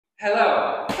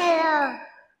Hello. Hello,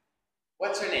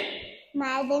 What's your name?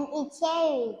 my name is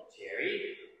Cherry. Jerry.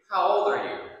 How old are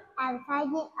you? I'm 5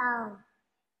 years old.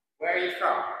 Where are you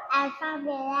from? I'm from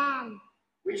Vietnam.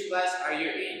 Which class are you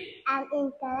in? I'm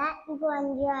in class 1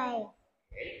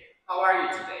 Okay. How are you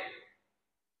today?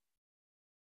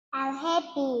 I'm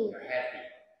happy. You're happy.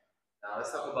 Now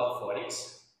let's talk about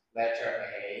phonics. Letter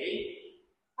A.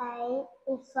 A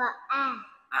is for A.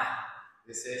 Ah.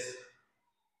 This is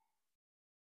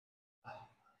A.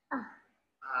 A.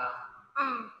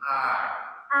 A. R.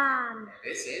 Arm. And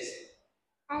this is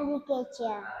Alligator.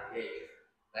 alligator.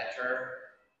 Letter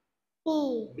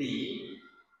B. B.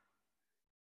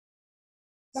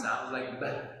 Sounds like B.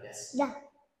 Yes. The.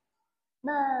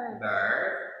 Bird.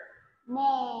 Bird.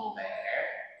 Bear. Bear.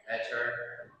 Letter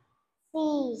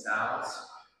C. sounds.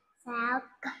 Sound.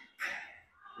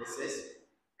 This is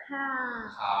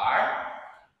Car. car.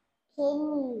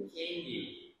 Kenny.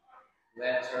 Candy.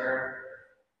 Letter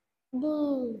D.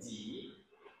 D.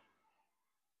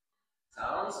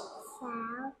 Sounds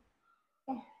Sound.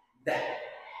 D.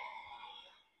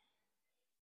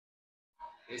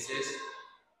 This is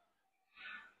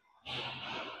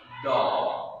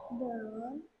doll.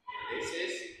 Bird. This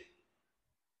is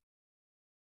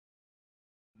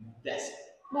desk.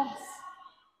 Desk.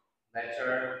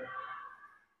 Letter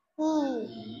E.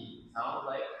 E. Sounds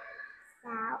like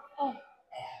Sound. F.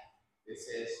 this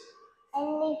is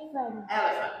Elephant.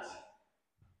 elephant.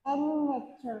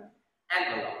 Animator.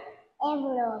 Envelope.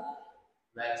 Envelope.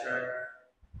 Letter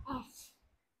S.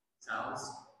 sounds.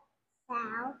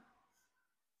 Sound.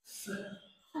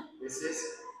 This is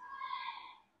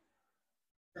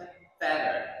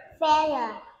feather.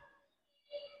 Feather.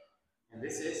 And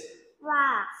this is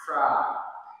Rock. frog.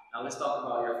 Now let's talk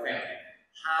about your family.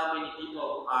 How many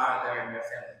people are there in your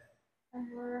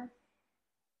family?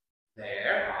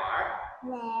 There are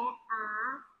There are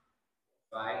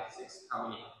 5, 6. How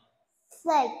many?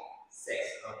 6. 6.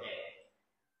 Okay.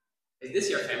 Is this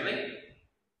your family?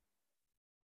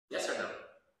 Yes or no?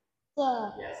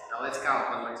 Yeah. Yes. Now let's count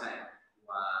one more time.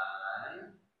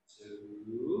 1,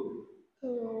 2, 3,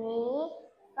 4,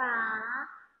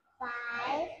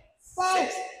 5, 6.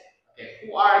 6. Okay.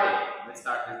 Who are they? Let's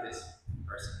start with this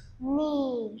person.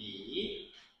 Me.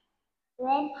 Me,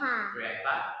 Grandpa.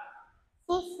 grandpa,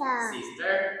 Sister.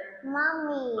 sister,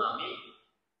 Mommy. mommy,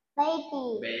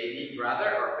 Baby. baby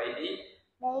brother or baby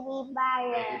Baby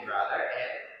brother. brother,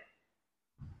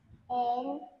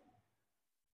 And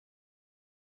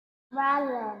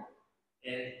brother.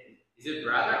 and is it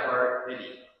brother or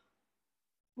daddy?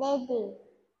 Daddy.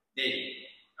 Daddy.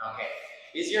 Okay.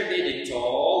 Is your daddy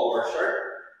tall or short?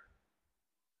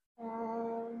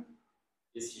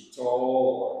 Is he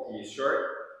tall or he is short?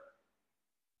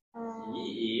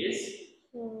 He is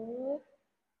He.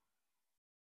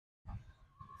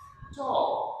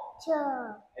 tall. Two.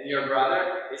 And your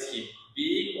brother, is he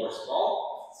big or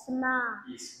small? Small.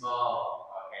 He's small.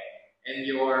 Okay. And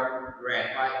your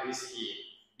grandpa, is he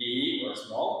big or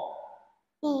small?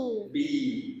 B.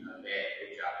 Big. Okay,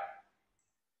 good job.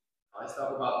 Now let's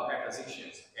talk about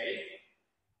prepositions, okay?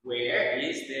 Where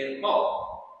is the ball?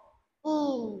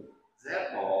 In. The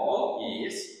ball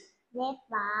is The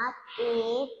ball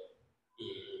is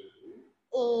in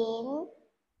in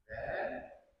the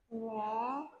the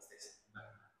what's this?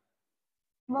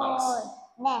 board.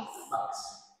 Desk. Box.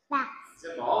 Box.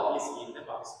 The ball is in the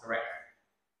box, correct.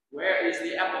 Where is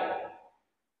the apple?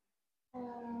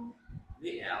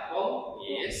 The apple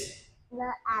is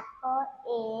The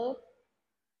apple is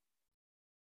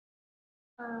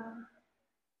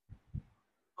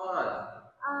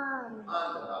on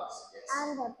the box. Yes.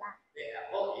 on the box. The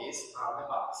apple is on the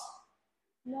box.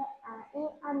 The apple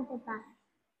is on the box.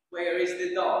 Where is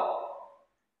the doll?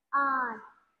 On.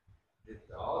 The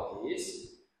doll is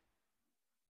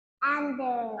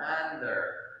Under.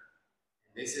 under.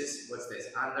 This is what's this?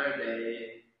 Under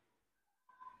the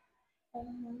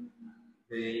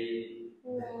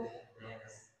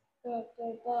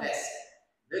desk.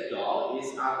 The doll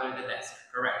is under the desk.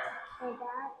 Correct. The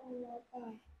dog in the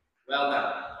desk. Well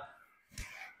done.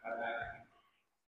 Bye bye.